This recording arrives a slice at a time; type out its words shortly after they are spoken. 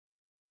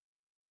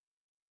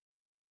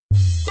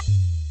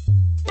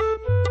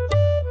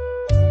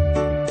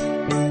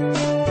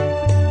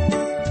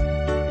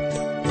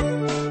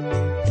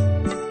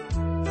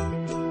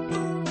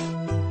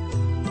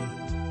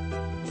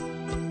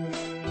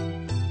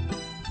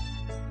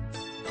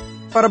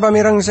Para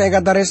pamirang saya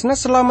kataresna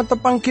selamat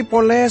tepangki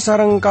pole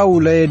sareng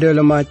kaule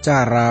dalam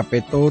acara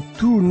peto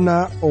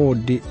tuna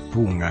odik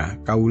bunga.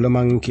 Kaule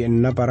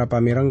mangkienna para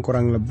pamirang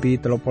kurang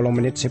lebih 30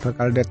 menit saya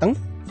bakal datang.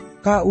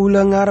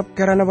 Kaule ngarep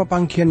karena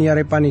pepangkian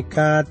yare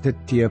panika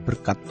dedia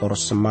berkator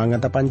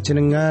semangat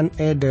panjenengan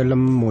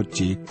dalam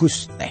moji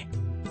Guste.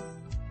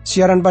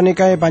 Siaran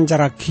panikai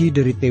pancaraki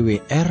dari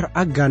TWR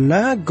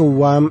Agana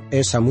Gewam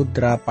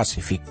Samudra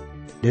Pasifik.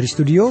 Dari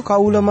studio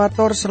kaule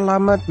mator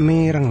selamat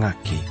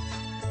merengaki.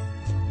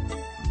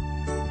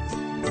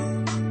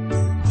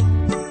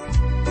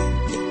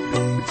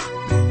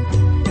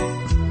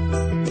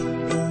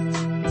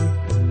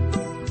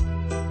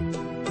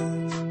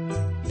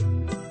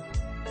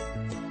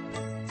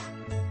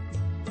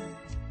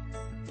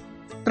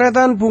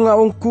 Tretan bunga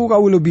ungku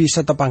kaula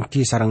bisa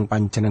tepangki sareng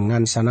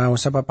panjenengan sanao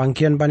sapa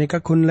pangkian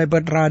panika kun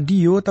lebat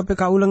radio tapi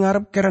kaula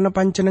ngarep karena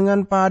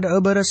panjenengan pada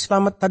beres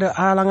selamat tada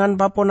alangan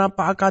papon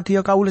apa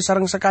akadia kaula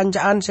sareng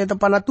sekancaan saya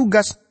tepana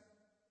tugas.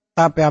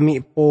 Tapi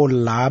ami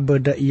pola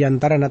beda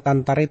iantara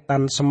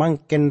tantaretan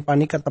semangkin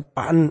panika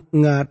tepaan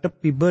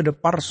ngadepi beda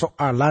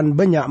persoalan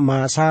banyak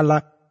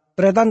masalah.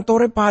 Tretan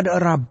tore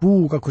pada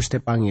rabu ke Gusti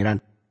Pangeran.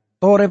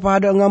 Tore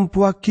pada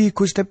ngampuaki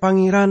Gusti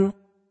Pangeran.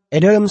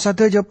 Dalam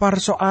sateja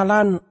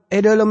persoalan,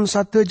 dalam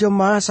sateja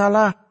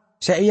masalah,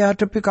 saya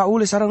hadapi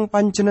kaule sareng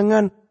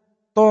panjenengan,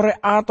 tore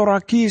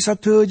atoraki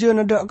sateja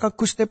nada ka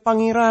Gusti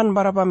Pangeran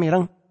para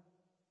pamirang.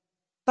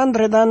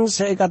 Tantretan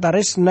saya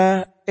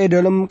kataresna,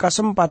 dalam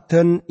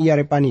kesempatan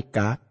iare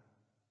panika,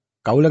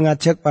 kaule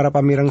ngajak para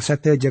pamirang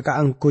sateja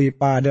kaangkui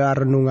pada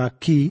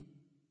renungaki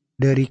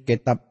dari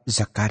kitab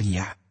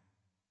Zakariya.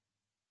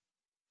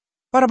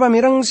 Para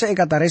pamirang saya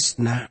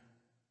kataresna,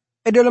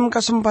 dalam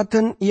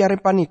kesempatan iare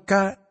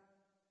panika,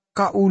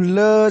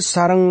 kaula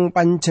sareng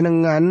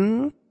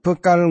panjenengan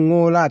bekal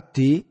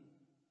ngolati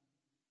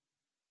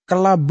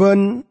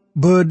kelaban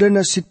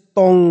bedana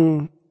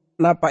sitong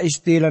napa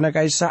istilahna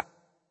kaisa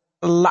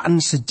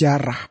laan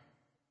sejarah.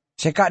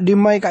 Seka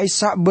dimai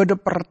kaisa beda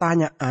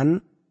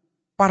pertanyaan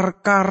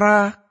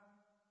perkara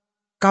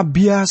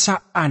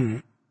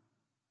kebiasaan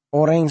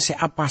orang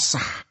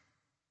seapasah.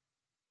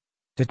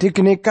 Jadi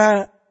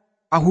kenika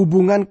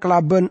hubungan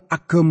kelaban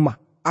agama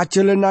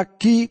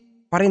ajelenaki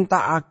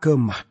perintah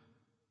agama.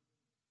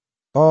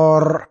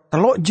 Tor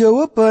telok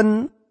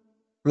jawaban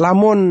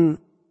lamun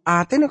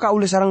atene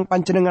kaule sareng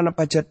panjenengan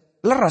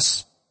pajat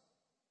leres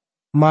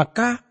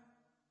maka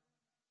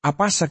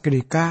apa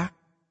sekenika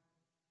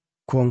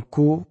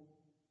gongku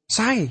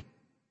sae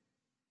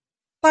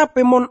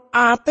tapi mon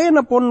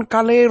atene pun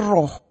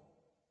kaleroh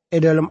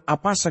dalam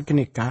apa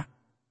sekenika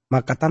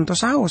maka tanto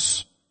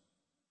saos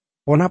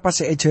pon apa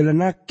seejalan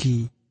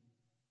lagi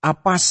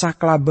apa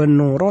saklaben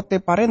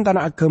norote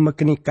parentana agama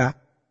kenika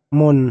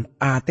mon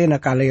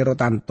atena kalero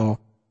tanto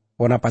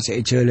pona pasi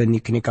ejalan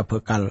kenika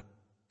bekal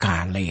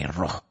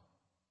kalero.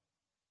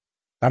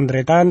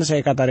 Tandretan saya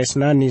kata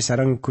resnani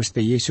sareng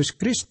Gusti Yesus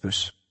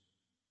Kristus.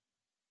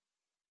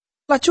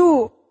 Laju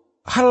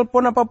hal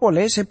pon apa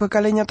boleh saya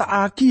bekal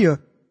nyata ya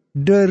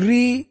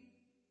dari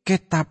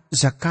kitab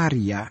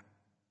Zakariya.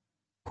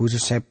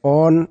 Khusus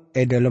sepon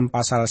dalam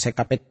pasal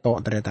sekapeto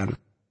tretan.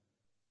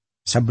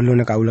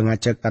 Sebelumnya kaula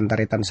ngajak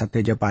tantaretan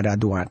sateja pada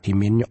doa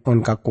dimin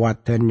nyon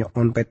kekuatan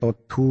nyon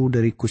petotu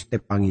dari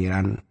Gusti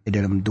Pangeran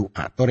dalam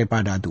doa tore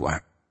pada doa.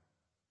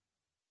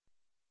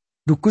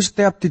 Dukus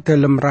setiap di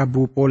dalam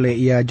rabu pole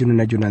ia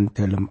junan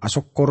dalam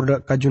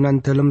asokor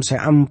kajunan dalam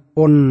saya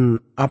ampun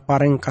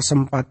apareng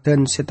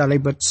kesempatan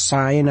setalebat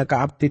saya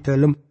naka abdi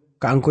dalam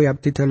kaangkoy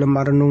abdi dalam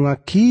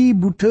arenungaki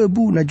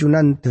budebu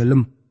najunan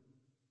dalam.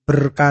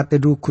 Berkata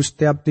dukus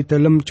setiap di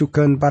dalam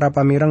juga para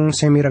pamirang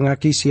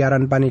semirangaki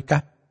siaran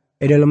panikah.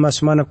 Dalam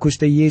asmana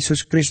Gusti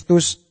Yesus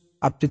Kristus,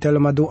 abdi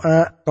dalam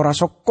doa, tora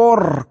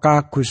sokor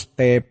ka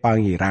Gusti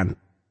Pangeran.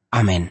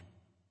 Amin.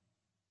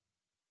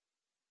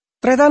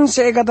 Tretan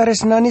saya kata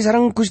resnani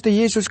sarang Gusti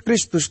Yesus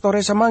Kristus, tore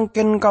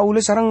semangkin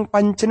kaule sarang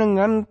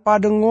panjenengan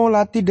pada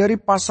ngolati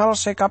dari pasal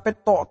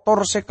sekapet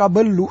tor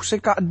sekabelu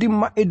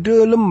sekadima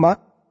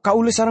lemah,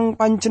 kaule sarang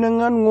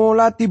panjenengan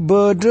ngolati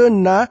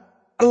bedena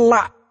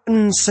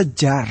laan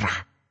sejarah.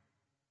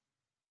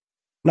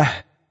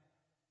 Nah,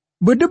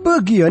 beda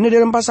bagian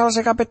dalam pasal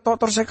sekapet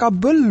tor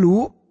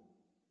sekabelu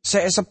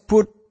saya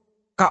sebut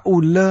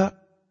kaula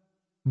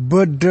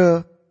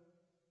beda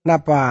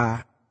napa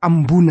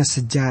ambuna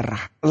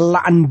sejarah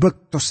laan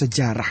bekto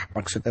sejarah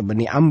maksudnya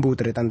beni ambu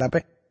teritan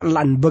tapi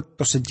laan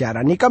bekto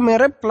sejarah nika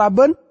merep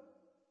laban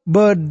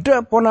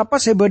beda pon apa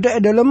saya beda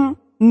dalam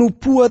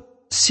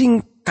nubuat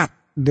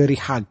singkat dari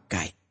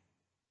Hagai.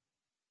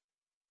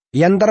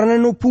 Yantarana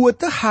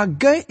nubuat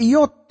Hagai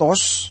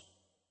iotos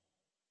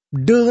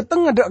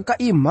dateng ada ke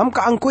imam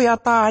ke angko ya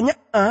tanya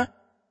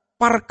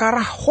perkara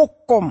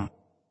hukum.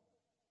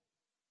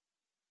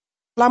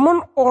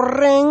 Lamun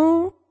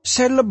orang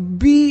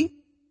selebih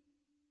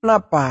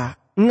napa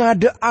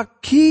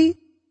ngadaaki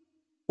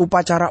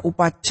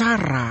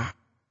upacara-upacara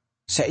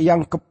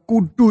yang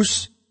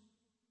kudus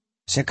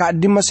seka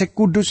di masa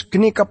kudus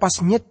gini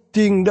kapas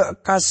nyeding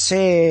dek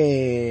kase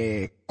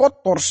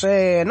kotor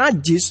se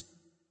najis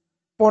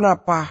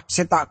ponapa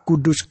se tak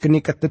kudus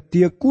kenika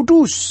tetia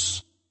kudus.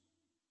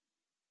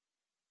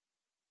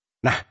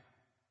 Nah,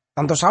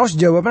 tentu saus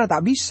jawabannya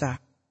tak bisa.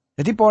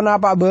 Jadi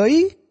ponapa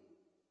bayi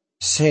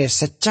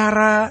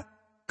secara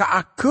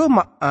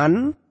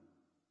keagamaan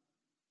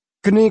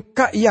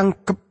kenika yang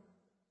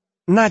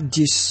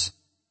najis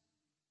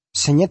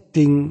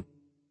senyeting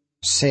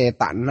se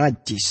tak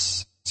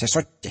najis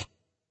sesoce.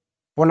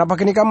 Ponapa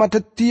kenika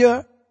matetia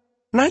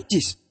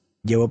najis?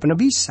 Jawabannya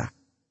bisa.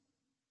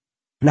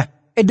 Nah,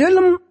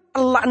 dalam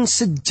elaan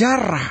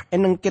sejarah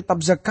eneng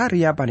kitab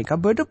Zakariya panika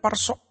beda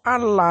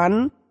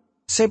persoalan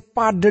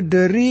sepada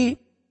dari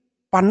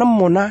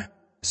panemona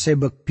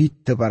sebek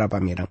bida para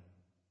pamirang.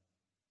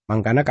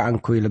 Makanya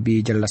kaangkui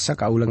lebih jelas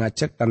kaula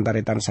ngacek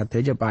tantaritan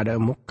sateja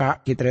pada muka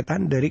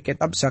kitretan dari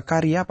kitab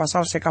Zakariya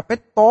pasal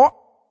sekapeto.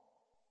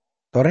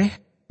 Tore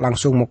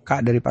langsung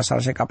muka dari pasal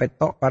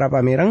sekapeto para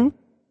pamirang.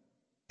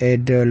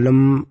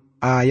 Dalam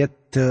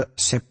ayat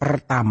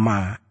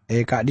sepertama.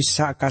 Kak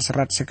disa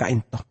kasrat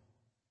sekainto.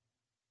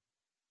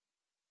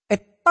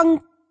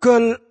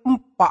 Tanggal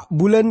 4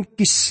 bulan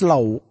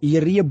Kislau.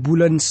 Iria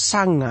bulan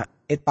sanga.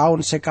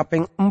 Tahun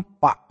sekapeng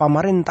 4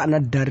 pamarentah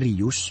na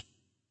Darius.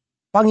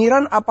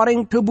 Pangeran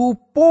apareng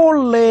tebu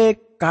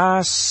pole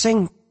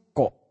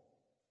kasengko.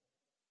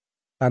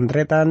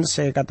 Tantretan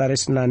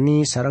sekataris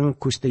nani sarang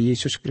Gusti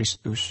Yesus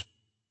Kristus.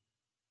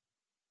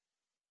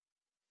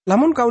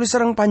 Lamun kau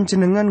disarang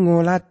panjenengan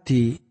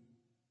ngolati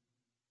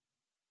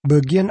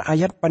bagian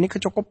ayat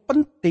panika cukup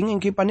penting yang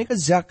panika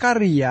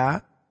Zakariya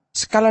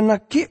sekala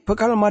naki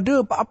bakal made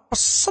pa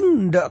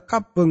pesen dak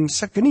kabeng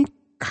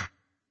segenika.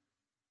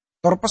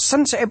 Tor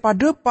pesen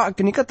seepada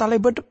pak genika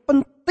talebade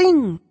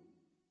penting.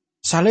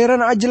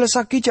 Saliran aja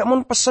lesaki cak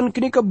mon pesen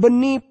kini ke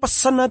beni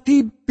pesen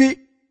tibi.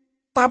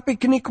 Tapi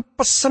kini ke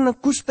pesen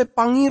Gusti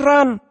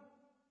Pangeran.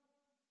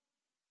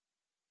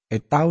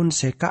 Tahun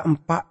seka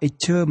 4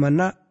 eje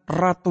mana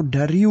Ratu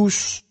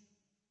Darius.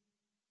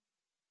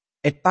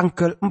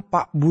 Tanggal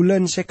 4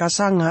 bulan seka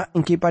sanga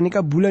ingki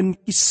panika bulan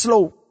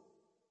Kislew.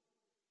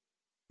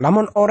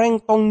 Lamun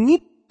orang tong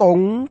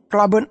ngitung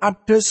kelaban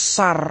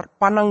adesar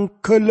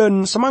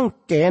pananggelen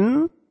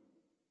semangken.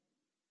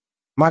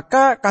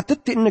 Maka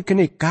kadetik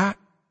negenika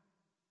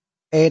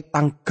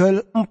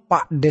tanggal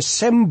 4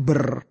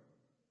 Desember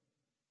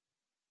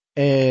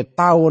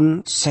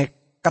tahun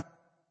seket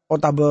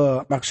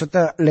otabe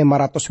maksudnya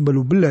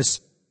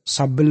 512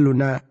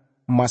 sebelumna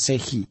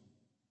Masehi.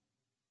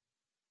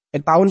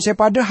 Tahun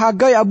sepada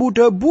hagai abu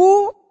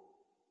debu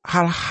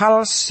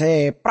hal-hal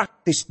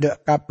praktis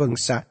dek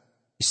kabangsa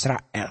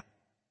Israel.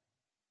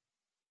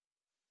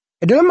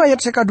 Dalam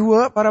ayat seka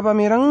 2 para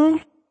pamirang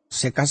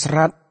seka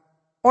serat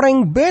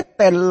orang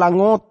Betel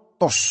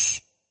langotos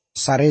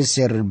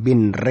sarezer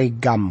bin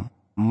regam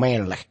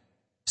meleh.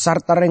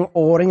 Sarta reng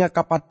orang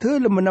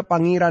kapatel mena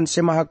pangeran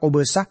semaha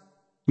kobesa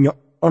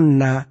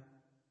nyona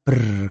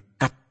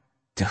berkat.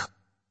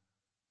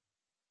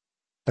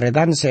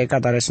 Tretan saya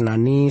kata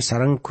resnani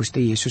sarang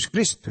Gusti Yesus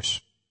Kristus.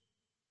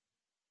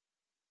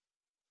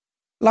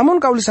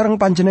 Lamun kau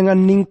sarang panjenengan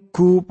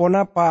ningku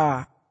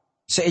ponapa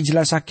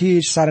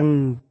sejelasaki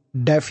sarang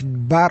David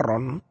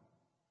Baron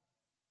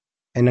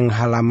eneng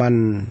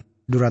halaman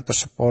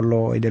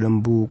 210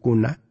 dalam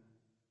bukuna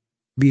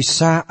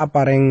bisa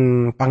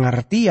apareng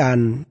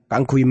pengertian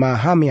kangkui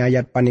mahami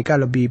ayat panika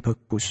lebih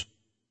bagus.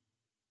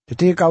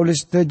 Jadi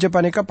kaulis teja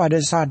panika pada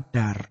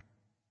sadar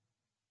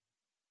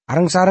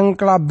arang-sarang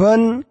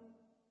kelaban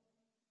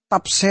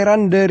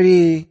tafsiran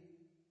dari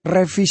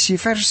revisi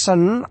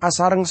version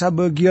asarang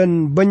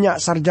sabagian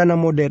banyak sarjana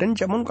modern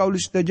jamun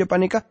kaulis teja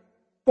panika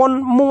pon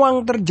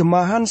muang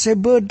terjemahan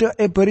sebeda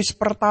baris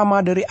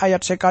pertama dari ayat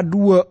seka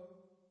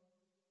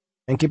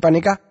 2. Yang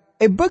kipanika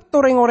ebek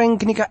toreng-oreng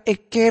kinika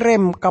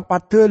kerem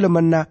kapada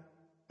lemena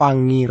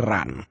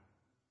pangeran.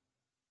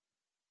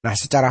 Nah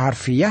secara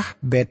harfiah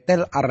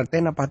Betel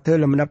artena pada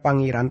lemena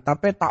pangeran.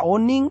 Tapi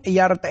taoning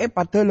iarte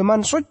pada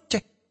leman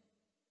soce.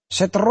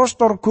 Seterus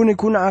tor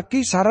guna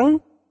aki sarang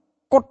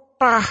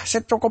kota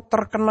secukup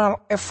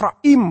terkenal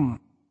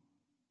Efraim.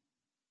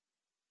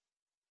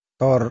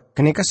 Tor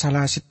kinika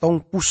salah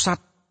sitong pusat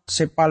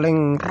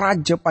sepaling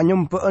raja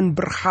panyembaan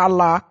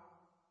berhala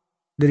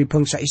dari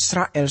bangsa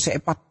Israel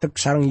seepatek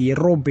sarang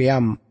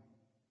Yerobeam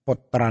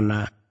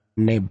putrana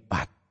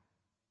Nebat.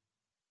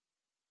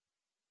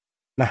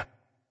 Nah,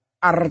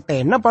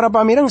 artena para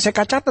pamirang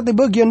saya catat di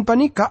bagian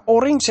panika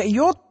orang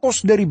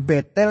seyotos dari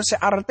Betel se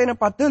artena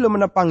pada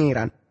lemena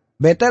pangeran.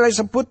 Betel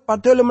disebut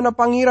pada lemena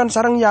pangeran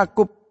sarang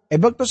Yakub.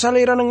 Ebek tu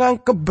saliran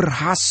ngangkep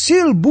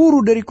berhasil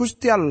buru dari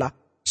Gusti Allah.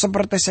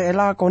 Seperti saya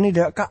lakoni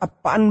dak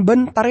keapaan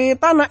bentare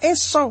tanah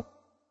Esau.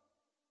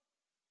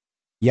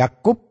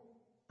 Yakub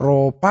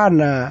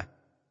ropana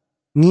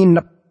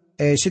nginep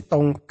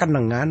sitong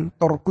kenengan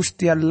tor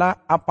Gusti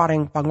Allah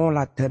apareng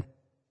pangoladan.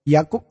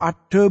 Yakub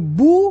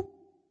adebu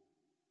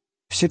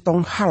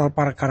sitong hal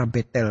perkara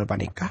Betel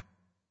panika.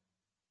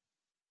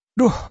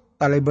 Duh,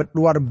 talebet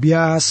luar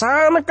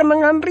biasa na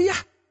kenengan ria.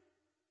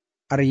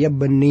 Arya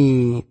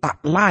beni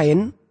tak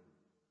lain.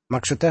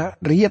 Maksudnya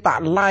ria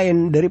tak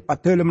lain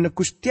daripada lemena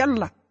Gusti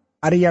Allah.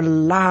 Arya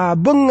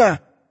labenga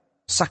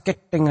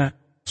sakit tengah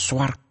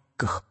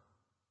swarga.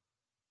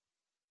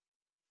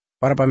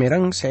 Para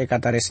pamirang, saya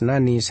kata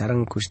resnani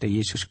sareng Gusti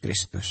Yesus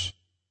Kristus.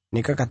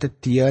 Nika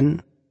katetian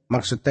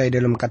maksudnya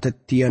dalam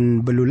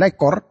katetian belu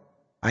lekor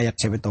ayat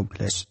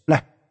 17.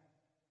 Nah,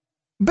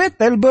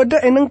 Betel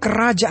beda eneng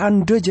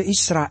kerajaan deje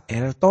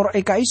Israel. Tor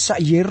eka isa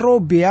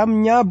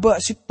Yerobeam nyaba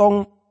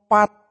sitong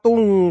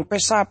patung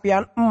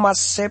pesapian emas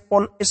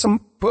sepon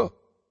esembe.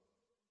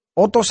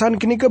 Otosan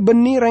kini ke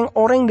beni reng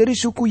orang dari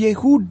suku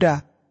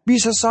Yehuda.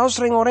 Bisa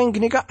saus reng orang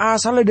kini ke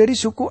asal dari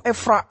suku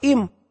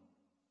Efraim.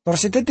 Tor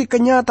seteti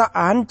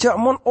kenyataan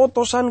jakmon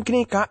otosan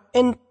kini ka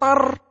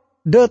entar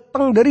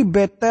datang dari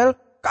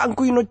Betel.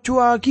 Kaangkui no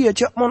cuagi ya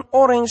jakmon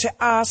orang se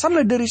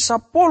asal dari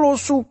sapolo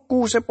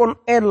suku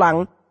sepon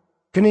elang.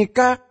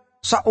 Kenika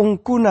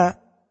saungkuna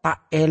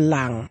tak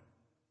elang.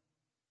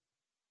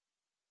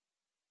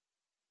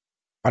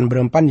 Pan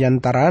berempan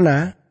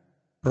yantarana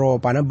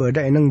ropana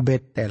beda eneng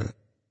Betel.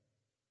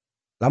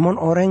 Lamun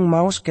orang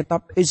maus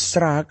kitab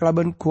Isra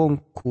kelaban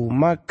kongku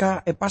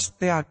maka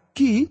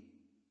pastiaki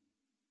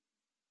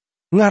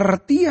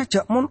ngerti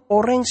aja mon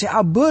orang se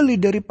abeli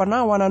dari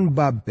penawanan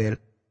Babel.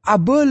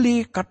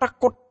 Abeli kata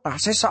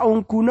kota se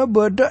saungkuna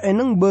beda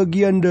eneng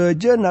bagian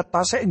daja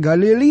natase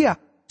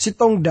Galilea.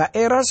 Sitong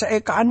daerah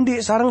seeka andi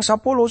sarang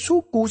 10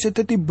 suku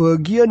seteti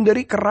bagian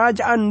dari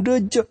kerajaan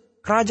deje,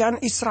 kerajaan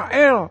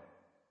Israel.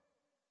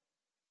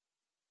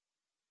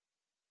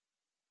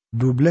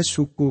 12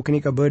 suku kini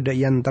kabeda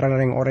yantara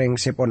orang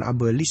sepon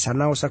abeli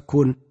sanau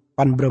sakun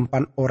pan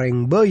berempan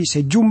orang bayi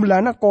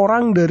sejumlahna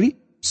korang dari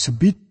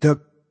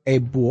sebidak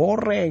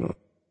orang.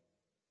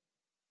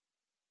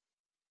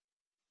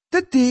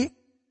 Teti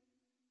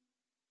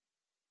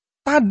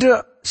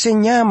tada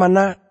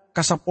senyamana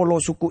kasapolo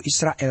suku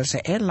Israel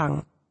seelang.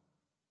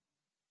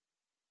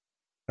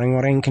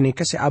 Orang-orang kini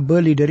ke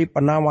abeli dari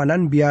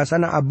penawanan biasa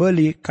na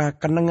abeli ka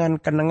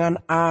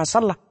kenengan-kenengan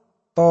asal lah.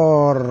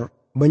 Tor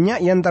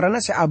banyak yantarana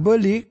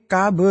abeli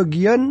ka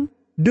bagian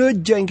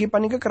deja yang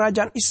kipani ke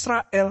kerajaan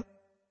Israel.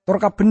 Tor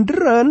ka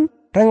benderan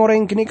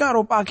orang kini ka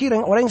rupa akhir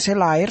orang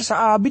selair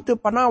saabit te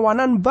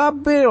penawanan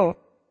Babel.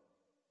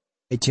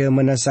 Ece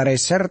menasare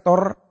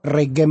sertor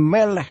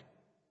regemeleh.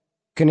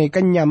 Kini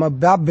kan nyama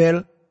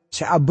Babel.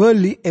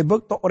 Seabeli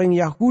ebek to orang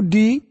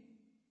Yahudi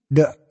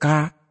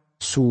deka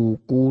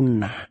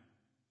sukuna.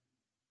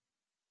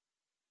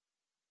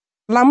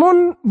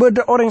 Lamun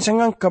beda orang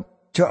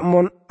sengangkep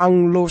jakmon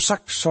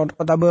Anglo-Sakson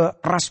atau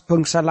ras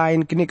bangsa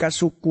lain kini ka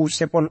suku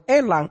sepon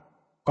elang.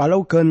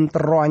 Kalau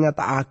gentero anya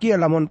tak aki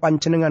lamun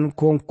pancenengan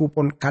gongku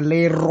pon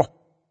kalero.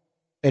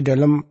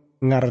 Dalam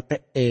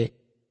ngarte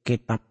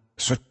kitab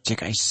suci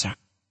kaisa.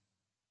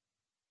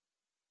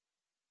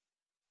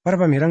 Para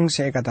pamirang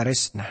saya kata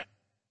resna.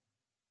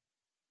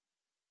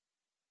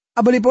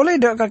 Abali boleh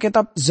dak ke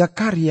kitab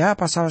Zakariya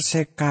pasal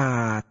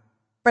sekat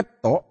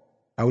peto.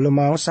 Aula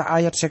mau sa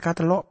ayat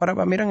sekat lo para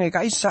pamirang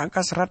eka isa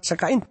kasrat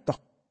sekainto.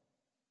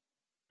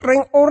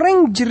 Reng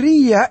orang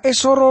jeria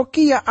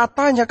esorokia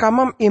atanya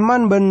kamam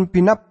iman ben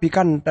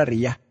pinapikan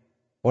daria.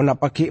 Ona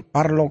pagi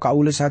parlo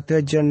kaula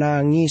sate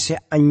jenangi se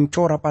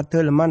ancora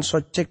pateleman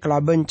socek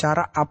laben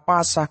cara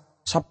apa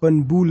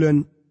saben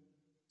bulan.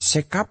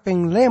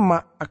 Sekapeng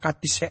lema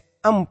akati se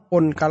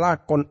ampun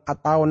kalakon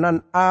atau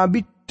nan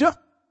abida.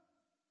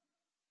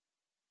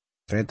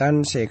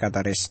 Tretan se kata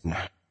resna.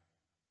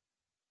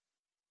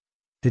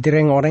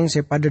 Ditireng orang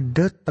se pada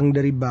datang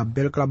dari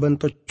Babel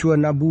kelaban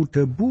tujuan abu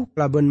debu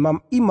kelaban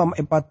mam imam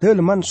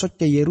epadeleman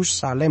soce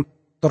Yerusalem.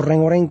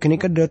 Tereng orang kini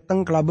ke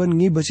datang kelaban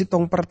ngibasi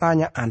tong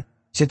pertanyaan.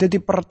 Seteti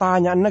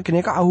pertanyaannya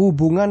kini ke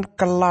hubungan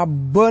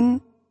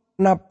kelaban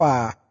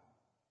napa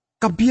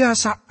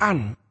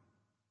kebiasaan.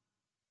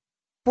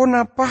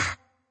 Ponapa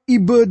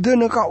ibadah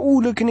neka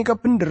ule kini ke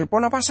bener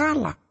ponapa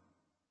salah.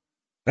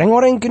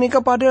 Reng-orang kini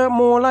kepada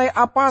mulai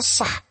apa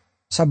sah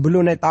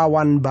sebelum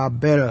tawan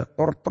Babel.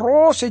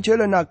 Terus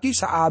sejalan lagi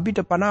saabi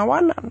depan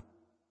awanan.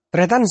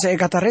 Tretan saya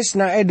kata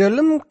resna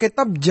dalam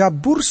kitab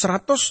Jabur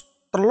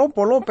 130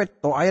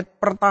 peto ayat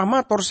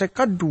pertama tor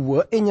seka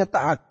 2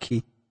 nyata aki.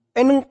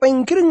 Eneng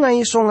pengkir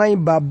ngai songai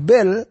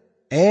Babel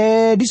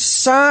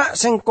disa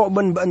sengkok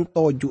ben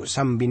toju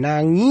sambil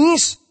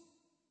nangis.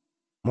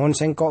 Mon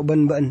sengkok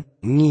ben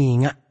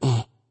ngingai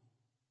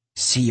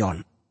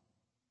Sion.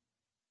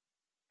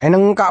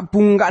 Eneng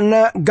kapung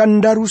kana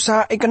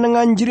gandarusa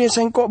ikenengan jiri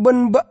sengkok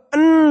ben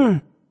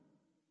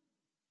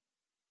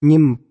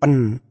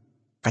nyimpen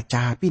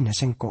kacapi na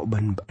sengkok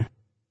ben.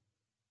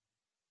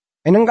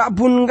 Eneng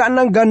kapung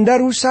kana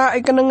gandarusa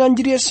ikenengan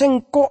jiri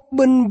sengkok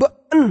ben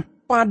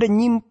pada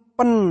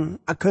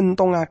nyimpen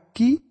agentong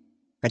aki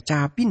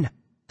kacapi na.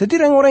 Jadi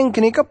orang-orang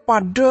kini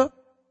pada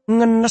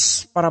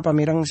ngenes para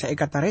pamirang saya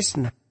kata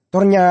resna.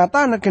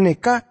 Ternyata anak kini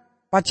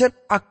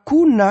pacet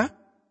akuna.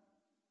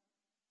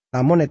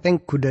 Namun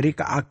etengku dari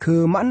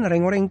keagamaan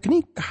orang-orang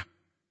kenikah.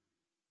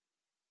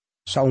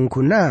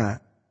 Saungkuna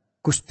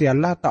Gusti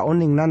Allah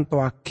taoning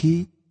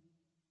nantoaki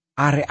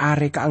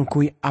are-are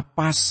kaangkui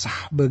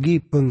apasah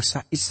bagi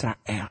bangsa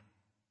Israel.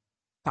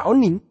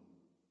 Taoning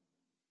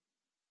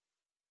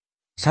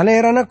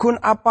Salerana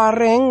kun apa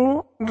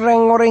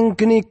reng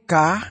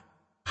genika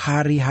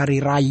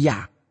hari-hari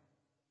raya.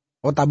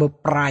 Otabe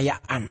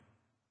perayaan.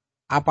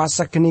 Apa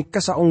segenika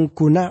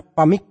saungguna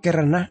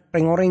pamikirna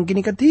reng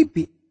genika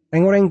tipi.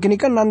 Reng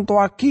genika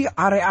nantuaki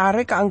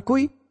are-are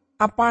kaangkui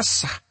apa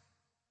sah.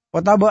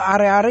 Otabe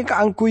are-are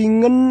kaangkui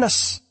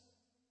ngenes.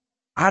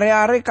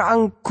 Are-are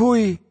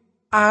kaangkui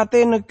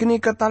ate negeni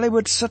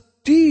ketalebet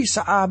sedih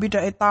saabida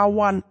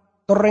etawan.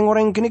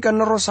 Toreng-oreng kini kan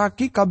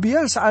nerosaki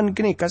kebiasaan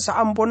kini kan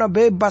saampona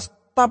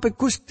bebas. Tapi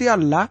Gusti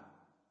Allah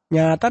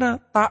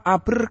nyata tak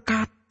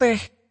berkateh.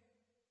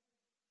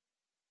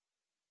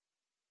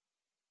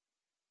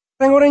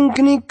 Reng-oreng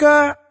kini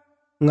ka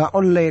nggak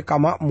oleh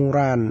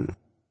kamakmuran.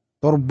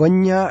 Tor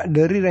banyak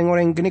dari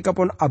reng-oreng kini ka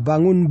pon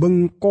abangun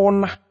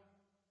bengkonah.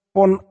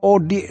 Pon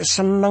odi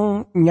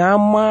seneng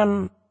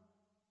nyaman.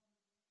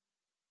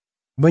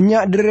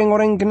 Banyak dari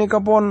reng-oreng kini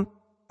ka pon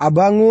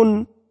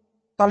abangun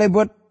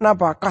talebet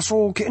napa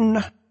kasukin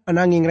nah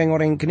ananging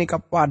reng-oreng kini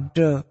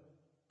kepada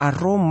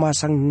aroma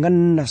sang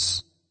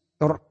ngenes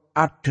tor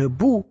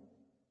adebu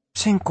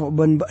sengkok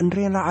ben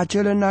rela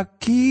aja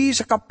lenaki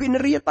sekapin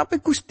ria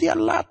tapi Gusti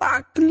Allah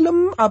tak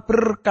gelem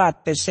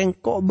berkate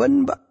sengkok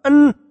ben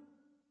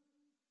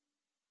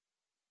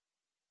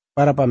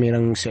para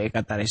pamirang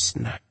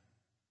seekataresna.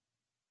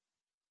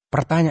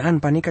 Pertanyaan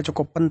panika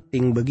cukup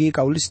penting bagi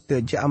kaulis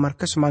teja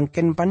amarga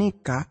semakin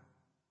panika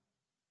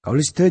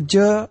kaulis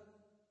teja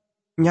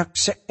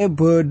nyaksek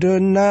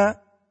bedena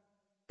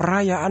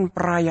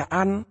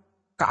perayaan-perayaan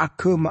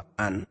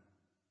keagamaan.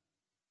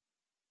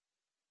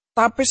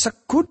 Tapi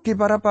sekut di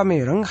para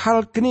pamireng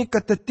hal kini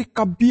ketetik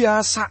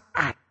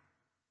kebiasaan.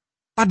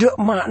 Tada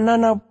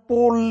maknana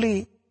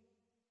poli.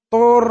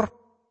 Tor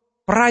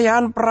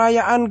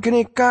perayaan-perayaan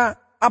kini ka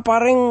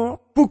apareng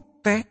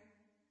bukte.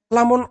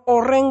 Lamun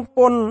orang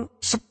pon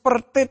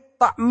seperti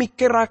tak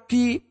mikir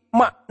lagi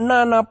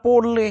maknana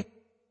poli.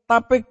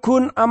 Tapi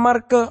gun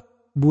amarga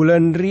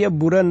bulan ria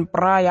bulan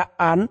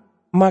perayaan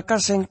maka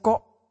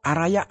sengkok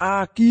araya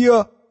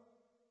agia.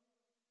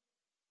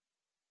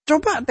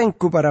 Coba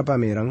tengku para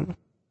pamireng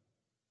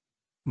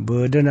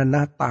bedena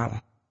Natal.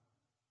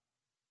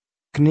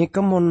 Kini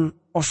kemon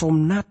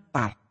osom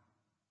Natal.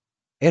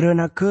 Era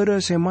negara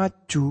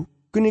semaju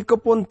kini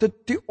kepon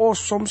teti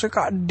osom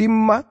seka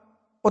dimma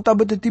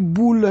otabe teti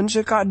bulan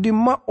seka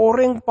dimma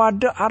orang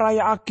pada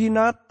araya agi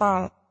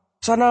Natal.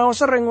 Sanao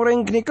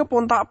sereng-oreng kini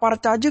kepon tak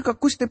percaya ke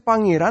Gusti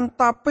Pangeran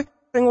tapi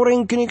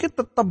reng-oreng kini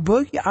tetep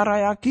bagi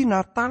arayaki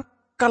Natal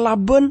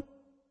kalaben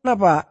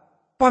napa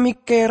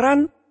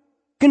pamikiran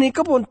kini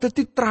pun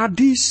teti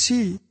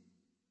tradisi.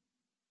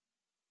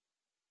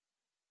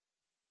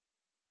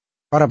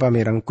 Para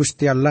pamirang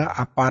Gusti Allah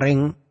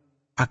apareng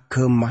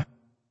agama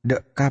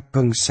deka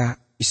bangsa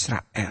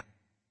Israel.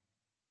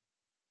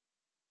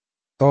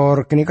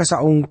 Tor kini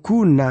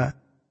saungguna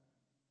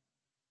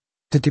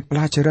jadi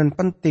pelajaran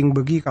penting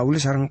bagi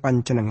kauli sareng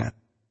panjenengan.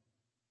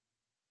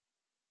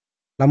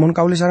 Lamun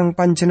kauli sareng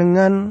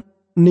panjenengan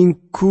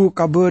ninggu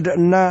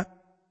kabedena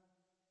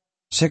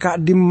seka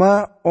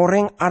dimma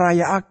orang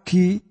araya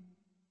agi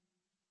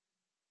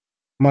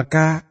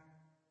maka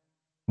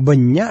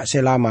banyak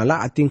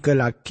selamala ating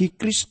lagi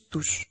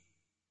Kristus.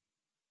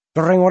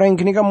 Orang-orang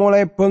kini kan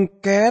mulai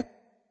bengket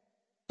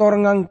tor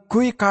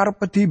nganggui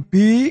karpe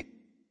tibi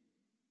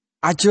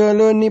aja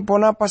ni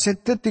pona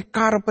paseteti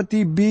karpe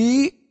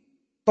tibi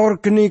tor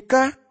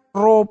genika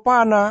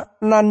ropana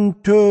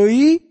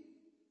nandei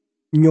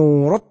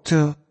nyorot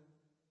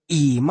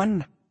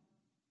iman.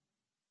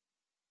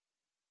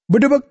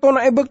 Bedebek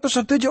tona ebek to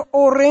sateja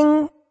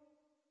orang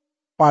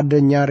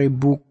pada nyari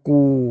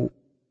buku-buku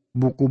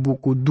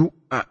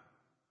doa.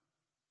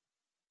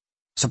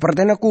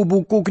 Seperti aku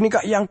buku kini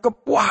kak yang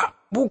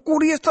kepuah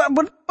buku dia tak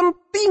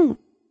penting.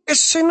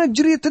 Esena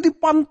cerita di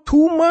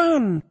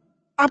pantuman.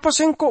 Apa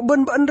sengkok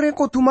ban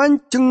reko tu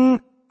manceng,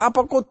 apa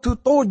kau tu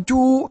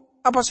toju,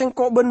 apa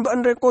sengkok ban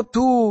reko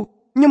tu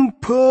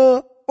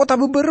nyempe, kota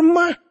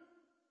bebermah.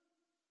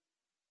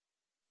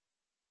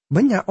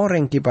 Banyak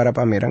orang di para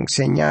pamerang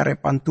senyare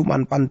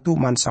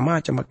pantuman-pantuman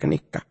sama macam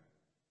kenika.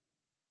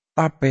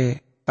 Tapi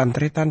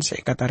tantretan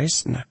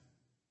seikataresna.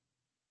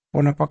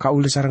 Ponapa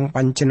kauli sareng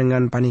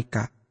panjenengan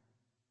panika.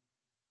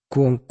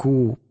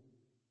 Kuongku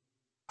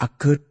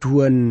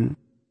ageduan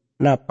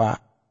napa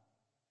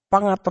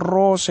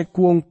pangatero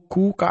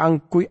sekuongku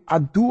kaangkui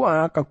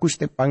adua ka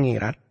Gusti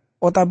Pangeran.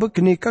 Otabe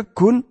genika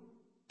gun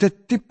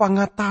dadi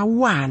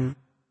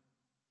pangatahuan.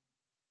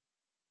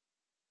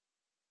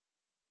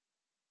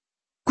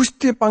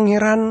 Gusti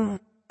Pangeran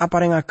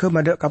apareng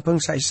agama dek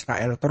kabangsa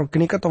Israel. Tor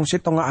genika tong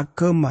sitonga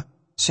agama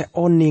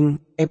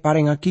seoning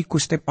parengaki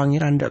Gusti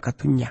Pangeran dek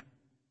katunya.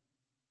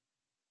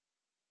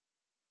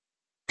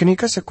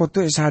 Genika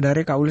sekotu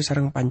sadare kauli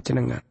sareng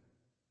panjenengan.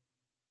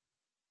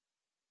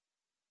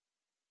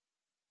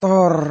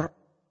 Tor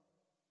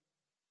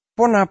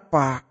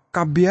ponapa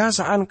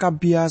kebiasaan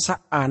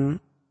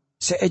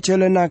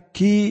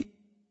seejelenagi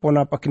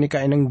ponapa genika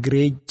eneng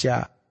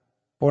gereja.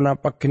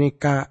 Ponapa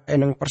genika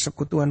eneng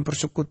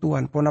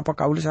persekutuan, ponapa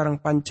kauli sareng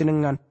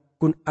panjenengan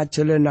kun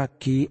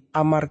ajelenagi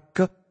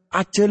amarga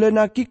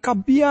ajalenaki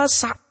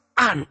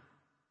kebiasaan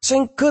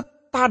sing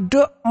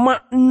ketada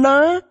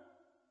makna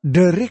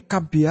dari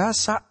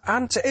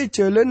kebiasaan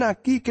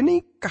sejalenaki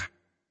kenikah.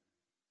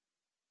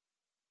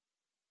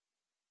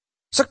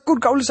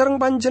 Sekut kauli sareng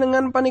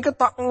panjenengan panika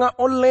tak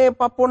oleh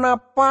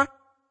paponapa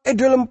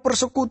dalam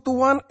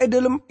persekutuan,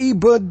 dalam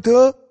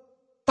ibadah,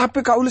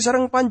 tapi kauli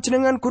sareng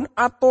panjenengan kun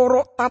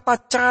atoro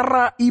tata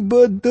cara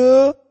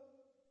ibadah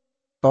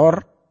tor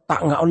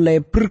tak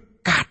oleh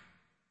berkat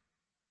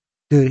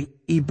dari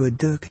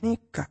ibadah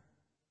kenika.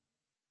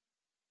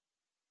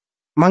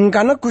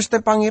 Mangkana Gusti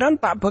Pangeran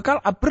tak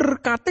bakal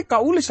berkati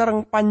kauli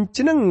sareng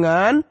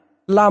panjenengan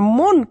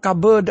lamun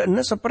kabedana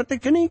seperti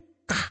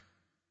kenika.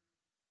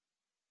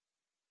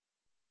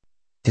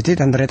 Jadi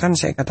tandretan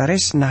saya kata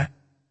resna.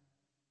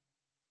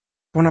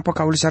 Kenapa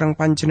kauli sareng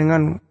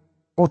panjenengan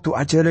kotu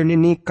ajalan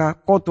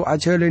nikah, kotu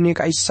ajalan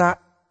nikah isa.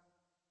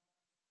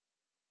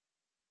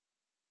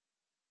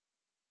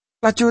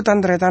 Laju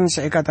tandretan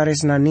saya kata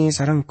resna ni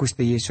sareng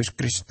Gusti Yesus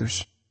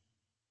Kristus.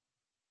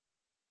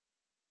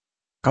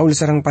 Kauli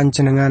sareng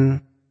panjenengan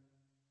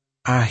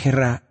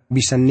akhirnya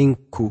bisa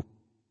ningku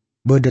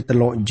beda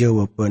telok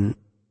jawaban.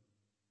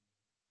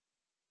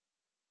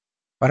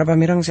 Para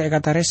pamirang saya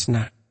kata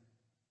resna.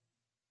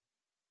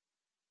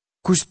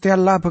 Gusti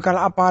Allah bakal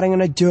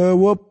aparengna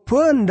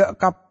jawaban dak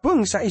ka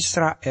bangsa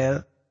Israel.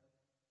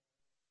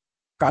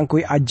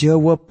 Kangkui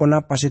ajawab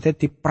pona pasite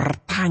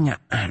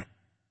pertanyaan.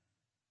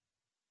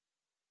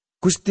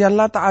 Gusti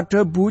Allah tak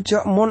ada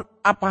bujak mon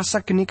apa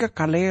sagenika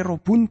kalero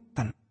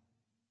bunten.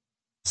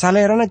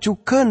 Salerana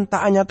juga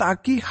tak hanya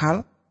tak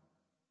hal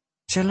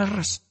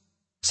seleres.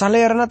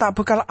 Salerana tak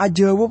bakal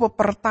ajawab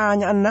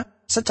pertanyaan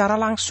secara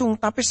langsung,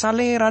 tapi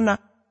salerana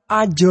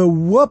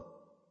ajawab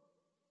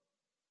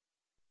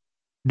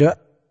dak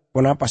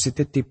kenapa sih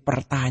titip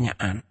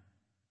pertanyaan.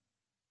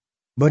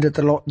 Bada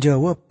telok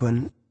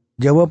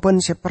jawaban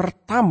si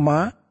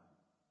pertama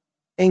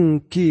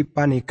engki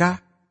panika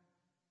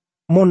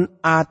mon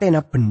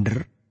atena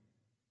bener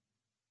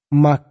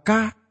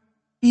maka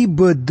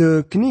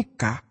ibadah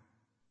kenika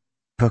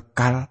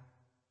bakal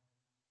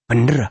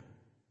bener.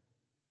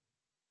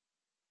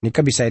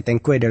 Nika bisa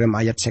itengkue dalam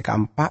ayat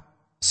seka-4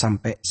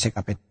 sampai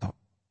seka-7.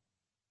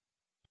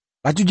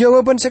 Laju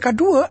jawaban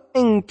seka-2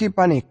 engki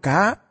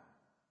panika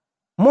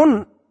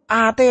mon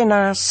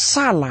atena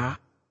salah,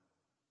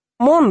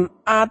 mon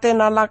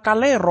atena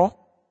lakalero,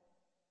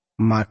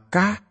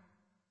 maka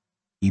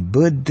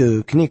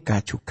ibadah kenika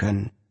juga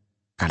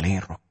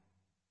kalero.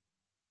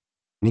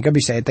 Nika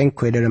bisa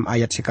itengkue dalam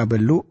ayat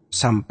seka-8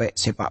 sampai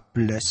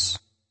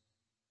 14.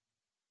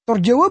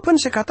 Terjawaban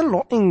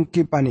sekatelo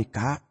ingki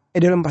panika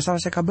dalam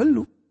pasal seka-8.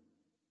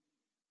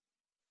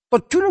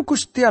 Tocunu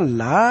Gusti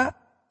Allah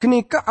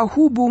kenika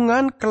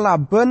hubungan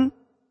kelaban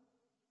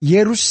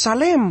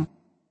Yerusalem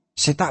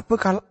setak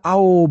bekal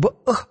au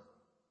beeh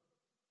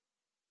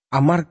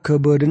amar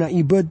kebedena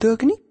ibadah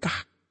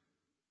kenikah.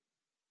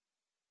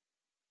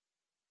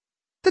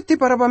 Teti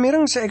para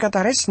pamirang saya kata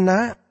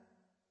resna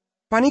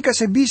panika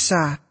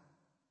sebisa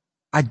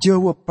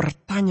ajawab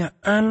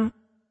pertanyaan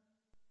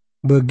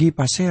bagi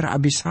pasir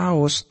abis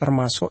saos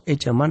termasuk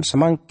zaman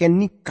semangken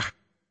nikah.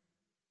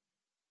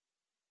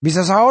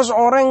 Bisa saos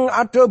orang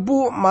ada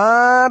bu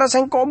marah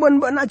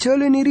sengkoben bana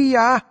ajaleni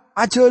ria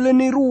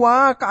ajaleni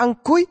ruah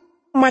kaangkui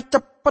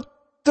macepet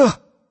deh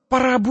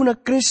para buna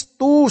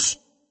Kristus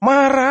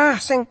marah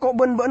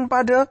sengkoben ban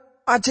pada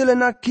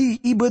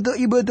ajalenaki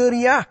ibadah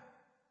ria.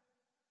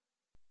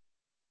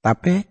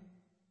 Tapi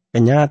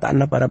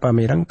kenyataan para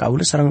pamirang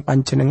kaula sareng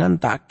panjenengan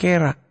tak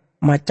kira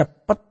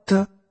macepet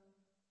deh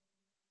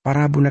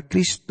para buna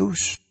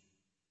Kristus.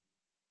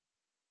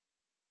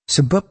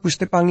 Sebab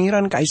Gusti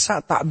Pangeran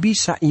kaisa tak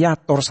bisa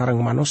iator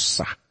sareng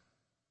manusia.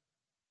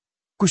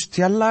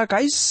 Gusti Allah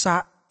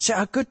kaisa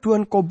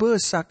seageduan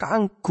kobesa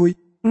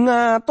kaangkui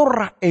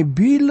ngatur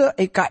bila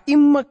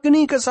kaima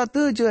kini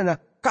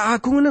kesatejana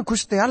keagungan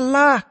Gusti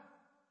Allah.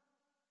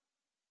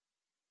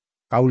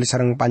 Kauli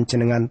sareng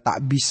panjenengan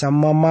tak bisa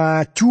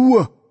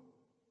memajuah.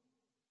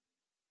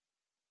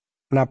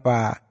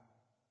 Kenapa?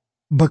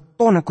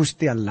 Bektona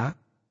Gusti Allah,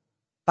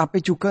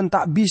 tapi juga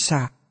tak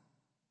bisa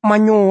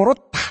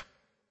menyorot.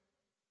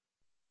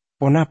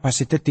 Ponapa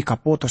si tetika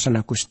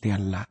potosana Gusti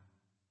Allah.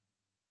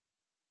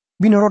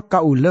 Binurut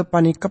kaula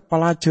panika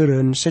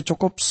pelajaran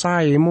secukup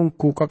saya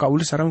mungku ka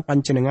kaula sareng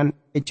panjenengan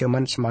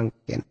zaman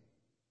semangkin.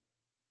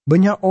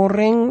 Banyak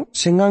orang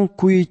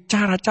sengangkui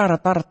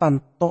cara-cara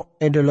tartanto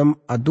dalam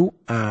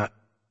doa.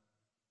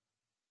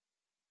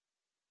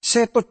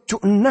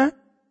 Setocukna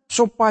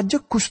supaya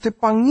Gusti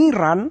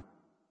Pangeran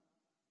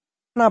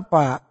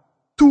napa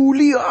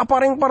tuli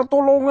apareng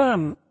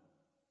pertolongan.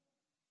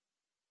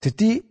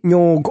 Jadi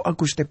nyogok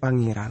Gusti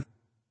Pangeran.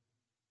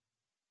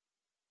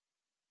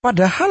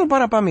 Padahal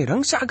para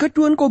pamirang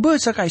sagaduan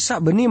kobesa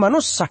kaisa beni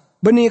manusia,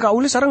 beni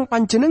kauli sareng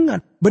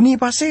panjenengan, beni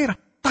pasera.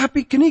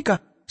 Tapi kenika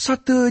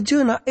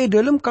satejana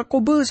dalam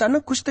kakobesa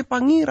na Gusti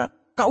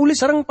Pangeran. Kauli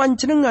sareng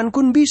panjenengan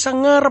kun bisa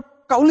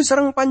ngarep, kauli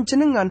sareng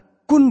panjenengan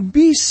kun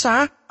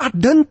bisa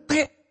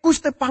adente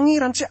Gusti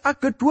Pangeran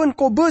sagaduan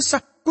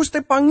kobesa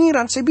Gusti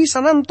Pangeran sebisa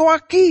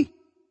nantoaki.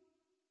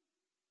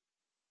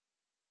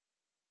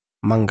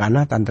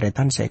 Mangkana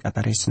tantretan saya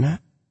kata resna.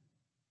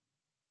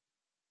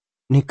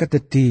 Nika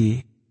dadi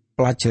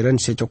pelajaran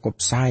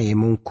secukup saya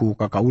mungku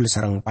ka kaula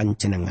sareng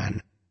panjenengan.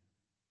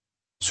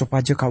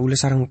 Supaya kaula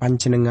sareng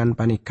panjenengan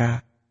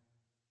panika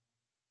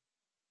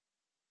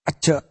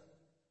aja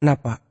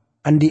napa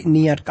andi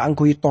niat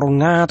kaangkui tor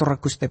ngatur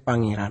Gusti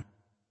Pangeran.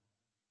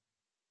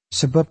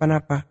 Sebab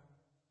apa?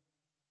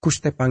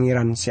 Gusti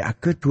Pangeran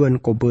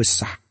seageduan ko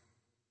besah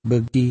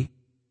bagi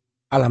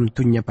alam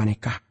dunya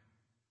panika.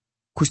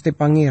 Gusti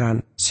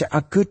Pangeran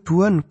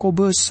seageduan ko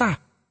besah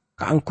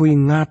kaangkui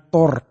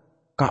ngatur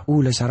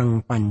kaula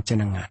sareng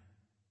panjenengan.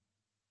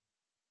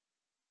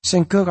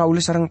 Sehingga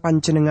kaula sareng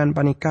panjenengan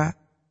panika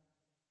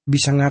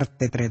bisa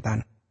ngerti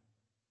tretan.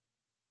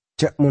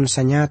 Jak mun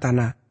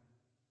sanyatana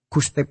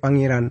Gusti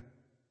Pangeran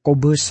ko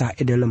besah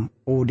dalam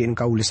odin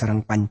kaula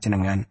sareng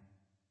panjenengan.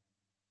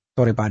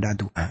 Tore pada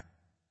doa.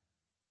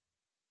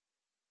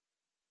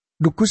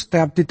 Dukus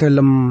tiap di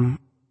dalam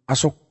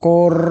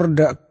asokor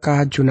dak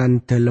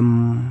kahajunan dalam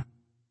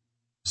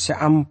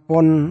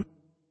seampun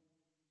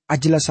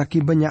ajelasaki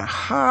banyak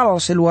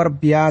hal seluar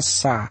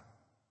biasa.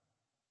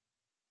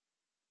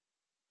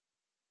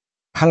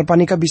 Hal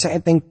panika bisa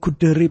etengku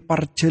dari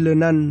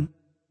perjalanan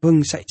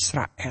bangsa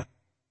Israel.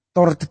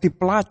 Tor teti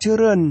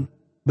pelajaran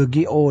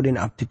bagi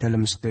odin abdi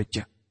dalam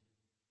sedaja.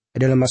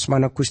 Dalam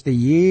asmana Gusti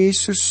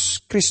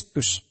Yesus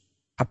Kristus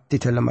abdi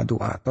dalam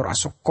doa tor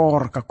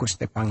asokor ka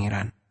Gusti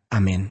Pangeran.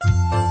 Amin.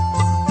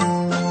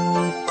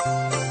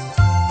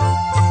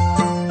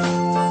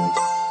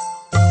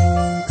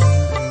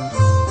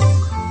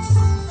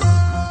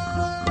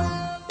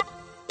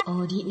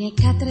 Odi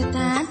nekat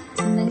retan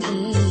nang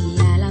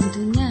alam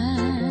dunya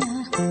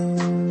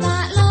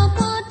tak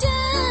lopo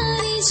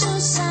dari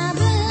susah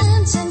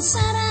ben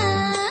sengsara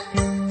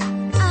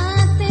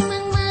ate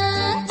mang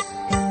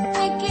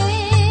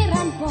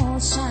pikiran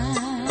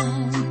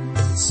bosan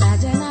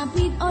saja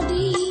nabit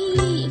odi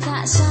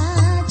kak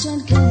sajen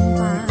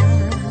gempar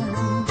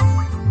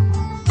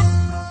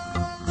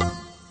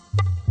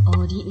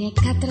odi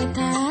nekat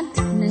retan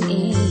nang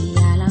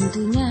alam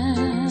dunya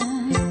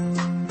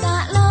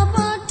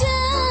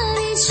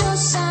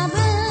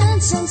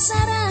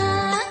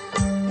sengsara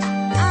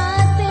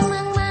ate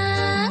mang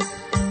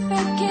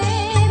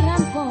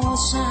pikiran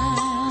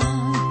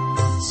bosan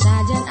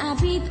sajan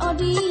abid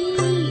odi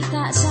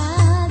tak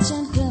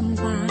sajan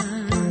gempar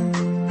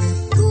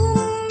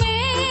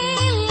kumelange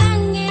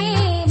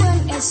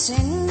ben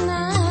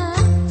esena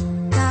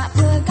tak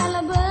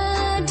bekal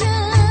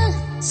beda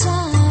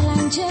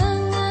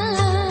salanjenga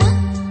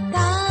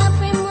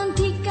tapi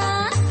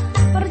muntika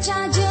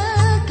percaya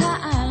ka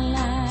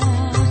Allah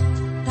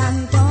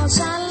tanpa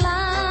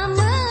salah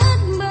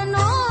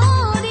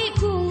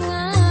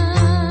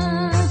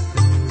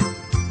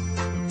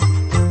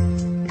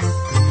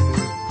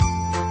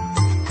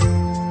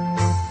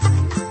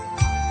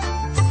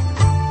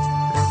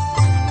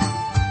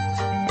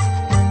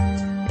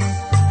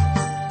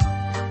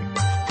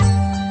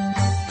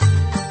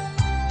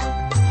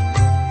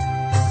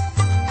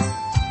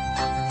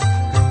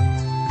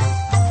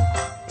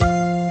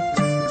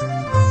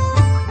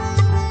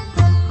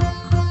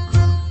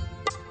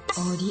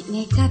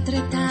nekat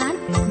retan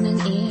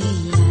nang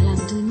alam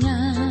dunya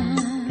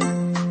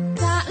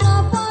tak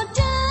lopo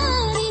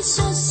dari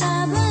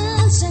susah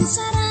ben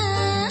sengsara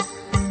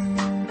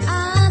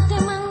ate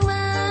mang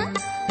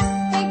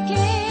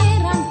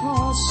pikiran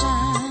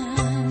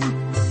bosan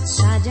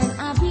sajan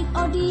abid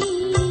odi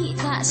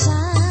tak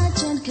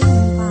sajan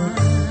gempar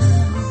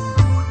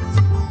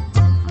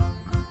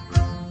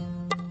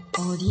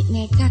odi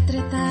nekat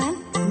retan